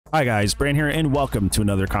Hi guys, Brain here, and welcome to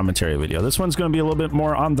another commentary video. This one's going to be a little bit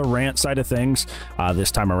more on the rant side of things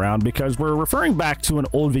this time around, because we're referring back to an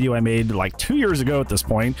old video I made like 2 years ago at this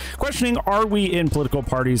point, questioning are we in political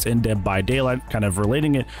parties in Dead by Daylight, kind of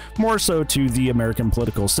relating it more so to the American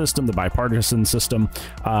political system, the bipartisan system.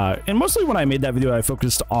 And mostly when I made that video, I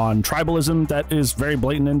focused on tribalism. That is very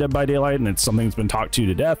blatant in Dead by Daylight, and it's something that's been talked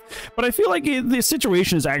to death. But I feel like the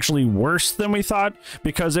situation is actually worse than we thought,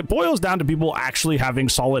 because it boils down to people actually having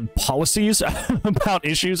solid policies about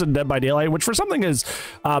issues in Dead by Daylight, which for something is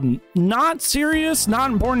not serious, not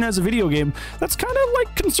important as a video game, that's kind of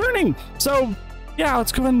like concerning. So yeah,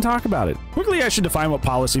 let's go ahead and talk about it. Quickly, I should define what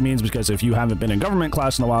policy means, because if you haven't been in government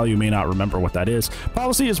class in a while, you may not remember what that is.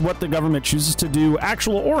 Policy is what the government chooses to do,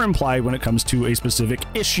 actual or implied, when it comes to a specific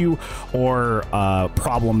issue or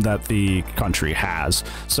problem that the country has.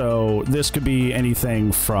 So this could be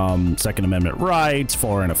anything from Second Amendment rights,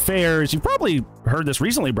 foreign affairs. You've probably heard this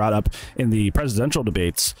recently brought up in the presidential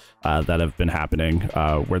debates that have been happening,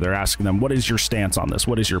 where they're asking them, what is your stance on this?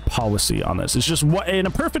 What is your policy on this? It's just, what in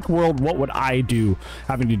a perfect world, what would I do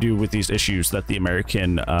having to do with these issues that the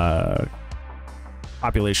American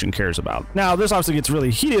population cares about? Now, this obviously gets really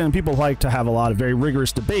heated, and people like to have a lot of very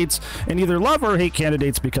rigorous debates and either love or hate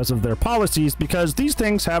candidates because of their policies, because these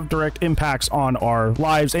things have direct impacts on our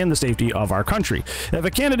lives and the safety of our country. If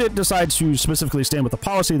a candidate decides to specifically stand with a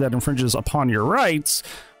policy that infringes upon your rights,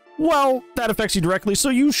 well, that affects you directly, so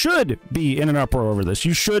you should be in an uproar over this.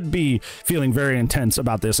 You should be feeling very intense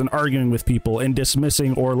about this and arguing with people and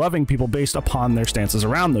dismissing or loving people based upon their stances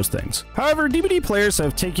around those things. However, DBD players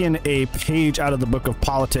have taken a page out of the book of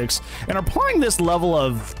politics and are applying this level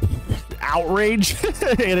of outrage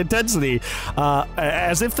and intensity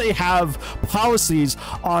as if they have policies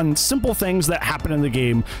on simple things that happen in the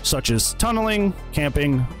game, such as tunneling,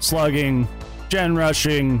 camping, slugging, gen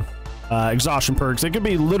rushing, exhaustion perks. It could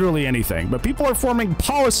be literally anything, but people are forming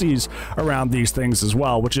policies around these things as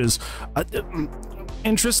well, which is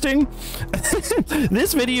interesting.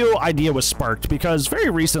 This video idea was sparked because very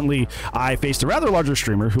recently I faced a rather larger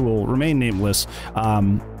streamer who will remain nameless,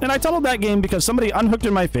 and I tunneled that game because somebody unhooked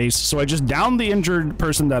in my face, so I just downed the injured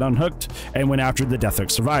person that unhooked and went after the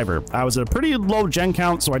Deathhook survivor. I was at a pretty low gen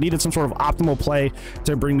count, so I needed some sort of optimal play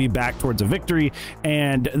to bring me back towards a victory,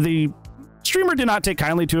 and the streamer did not take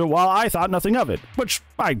kindly to it, while I thought nothing of it, which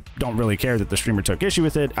I don't really care that the streamer took issue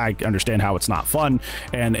with it. I understand how it's not fun,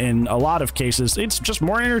 and in a lot of cases it's just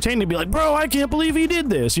more entertaining to be like, bro, I can't believe he did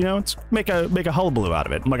this, you know, it's make a hullabaloo out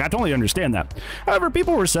of it. I'm like, I totally understand that. However,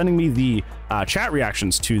 people were sending me the chat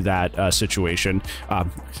reactions to that situation. The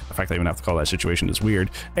fact that I even have to call that situation is weird,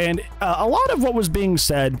 and a lot of what was being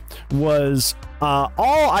said was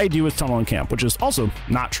all I do is tunnel and camp, which is also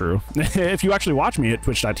not true. If you actually watch me at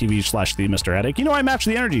twitch.tv/TheMrHeadache, you know I match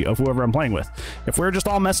the energy of whoever I'm playing with. If we're just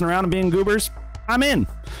all messing around and being goobers, I'm in.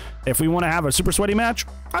 If we want to have a super sweaty match,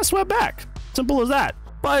 I sweat back. Simple as that.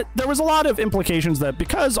 But there was a lot of implications that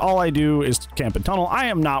because all I do is camp and tunnel, I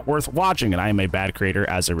am not worth watching, and I am a bad creator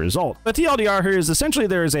as a result. The TLDR here is essentially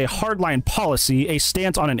there is a hardline policy, a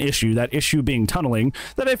stance on an issue, that issue being tunneling,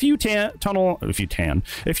 that if you tunnel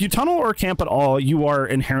or camp at all, you are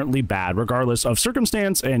inherently bad, regardless of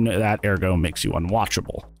circumstance, and that ergo makes you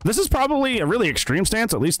unwatchable. This is probably a really extreme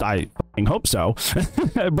stance, at least I hope so.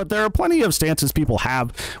 But there are plenty of stances people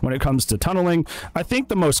have when it comes to tunneling. I think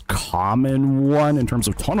the most common one in terms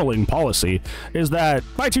of tunneling policy is that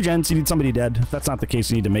by 2 gens you need somebody dead. If that's not the case,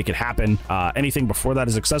 you need to make it happen. Anything before that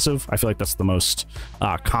is excessive. I feel like that's the most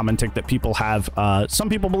common take that people have. Some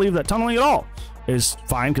people believe that tunneling at all is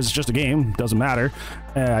fine because it's just a game, doesn't matter.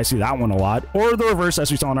 I see that one a lot. Or the reverse, as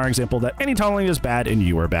we saw in our example, that any tunneling is bad and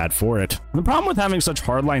you are bad for it. The problem with having such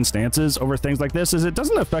hardline stances over things like this is it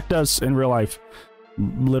doesn't affect us in real life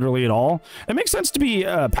literally at all. It makes sense to be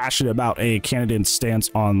passionate about a candidate's stance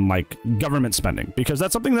on like government spending, because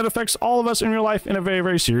that's something that affects all of us in real life in a very,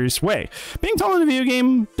 very serious way. Being tunneled in a video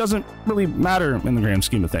game doesn't really matter in the grand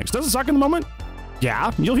scheme of things. Does it suck in the moment?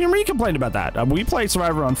 Yeah, you'll hear me complain about that. We play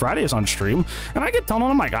Survivor on Fridays on stream, and I get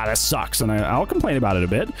tunneled, I'm like, God, that sucks, and I'll complain about it a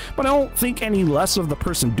bit, but I don't think any less of the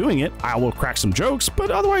person doing it. I will crack some jokes,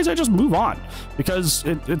 but otherwise I just move on, because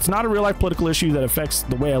it's not a real-life political issue that affects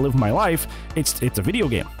the way I live my life. It's a video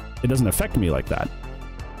game. It doesn't affect me like that.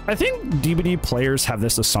 I think DBD players have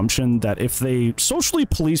this assumption that if they socially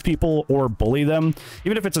police people or bully them,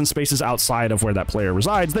 even if it's in spaces outside of where that player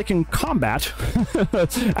resides, they can combat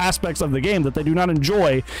aspects of the game that they do not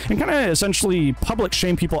enjoy and kind of essentially public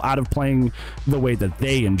shame people out of playing the way that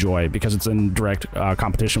they enjoy, because it's in direct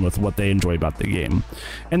competition with what they enjoy about the game.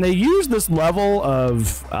 And they use this level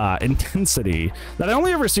of intensity that I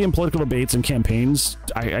only ever see in political debates and campaigns,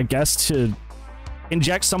 I guess, to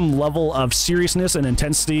inject some level of seriousness and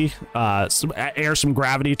intensity, air some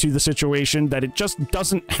gravity to the situation that it just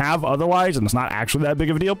doesn't have otherwise, and it's not actually that big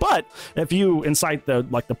of a deal. But if you incite the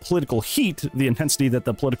political heat, the intensity that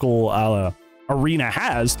the political arena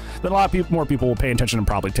has, then a lot of more people will pay attention and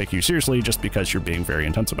probably take you seriously just because you're being very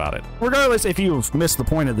intense about it. Regardless, if you've missed the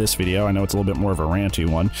point of this video, I know it's a little bit more of a ranty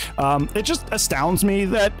one, it just astounds me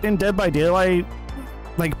that in Dead by Daylight,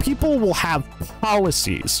 like, people will have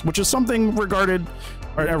policies, which is something regarded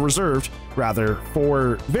or reserved rather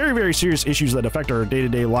for very, very serious issues that affect our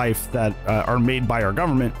day-to-day life that are made by our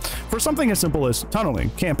government, for something as simple as tunneling,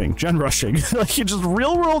 camping, gen rushing. Like, just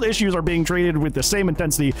real world issues are being treated with the same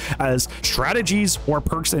intensity as strategies or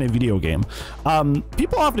perks in a video game.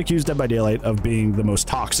 People often accuse Dead by Daylight of being the most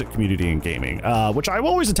toxic community in gaming, which I will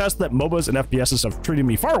always attest that MOBAs and FPSs have treated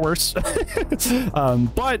me far worse.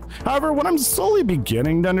 But however, what I'm slowly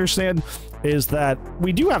beginning to understand is that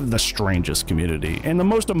we do have the strangest community and the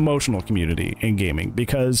most emotional community in gaming,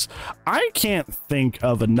 because I can't think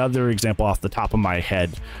of another example off the top of my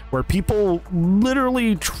head where people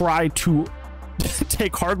literally try to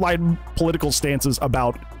take hardline political stances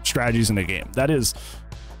about strategies in a game. That is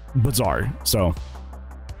bizarre. So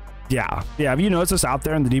yeah, have you noticed this out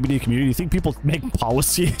there in the DBD community? You think people make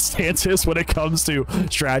policy stances when it comes to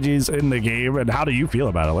strategies in the game? And how do you feel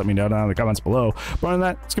about it? Let me know down in the comments below. But other than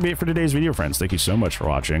that, it's gonna be it for today's video, friends. Thank you so much for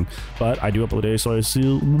watching. But I do upload today, so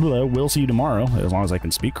we'll see you tomorrow, as long as I can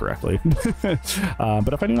speak correctly.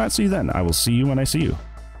 But if I do not see you then, I will see you when I see you.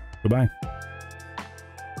 Goodbye.